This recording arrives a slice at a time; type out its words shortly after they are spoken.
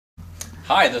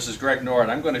Hi, this is Greg Nord.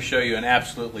 I'm going to show you an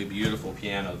absolutely beautiful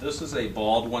piano. This is a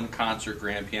Baldwin concert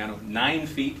grand piano, 9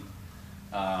 feet.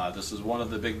 This is one of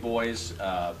the big boys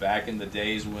back in the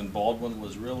days when Baldwin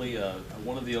was really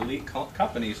one of the elite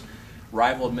companies,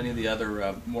 rivaled many of the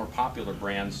other more popular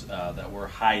brands that were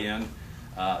high-end.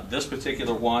 This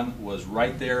particular one was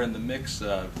right there in the mix,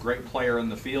 great player in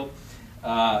the field.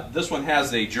 This one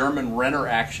has a German Renner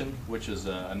action, which is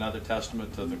another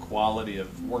testament to the quality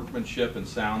of workmanship and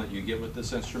sound that you get with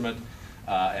this instrument.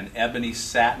 An ebony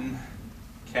satin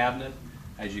cabinet.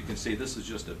 As you can see, this is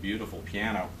just a beautiful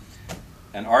piano.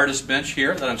 An artist bench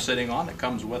here that I'm sitting on that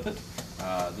comes with it.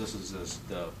 This is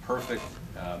the perfect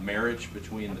marriage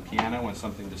between the piano and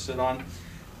something to sit on.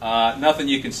 Nothing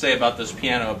you can say about this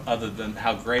piano other than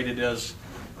how great it is,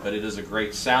 but it is a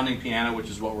great sounding piano, which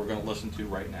is what we're going to listen to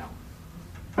right now.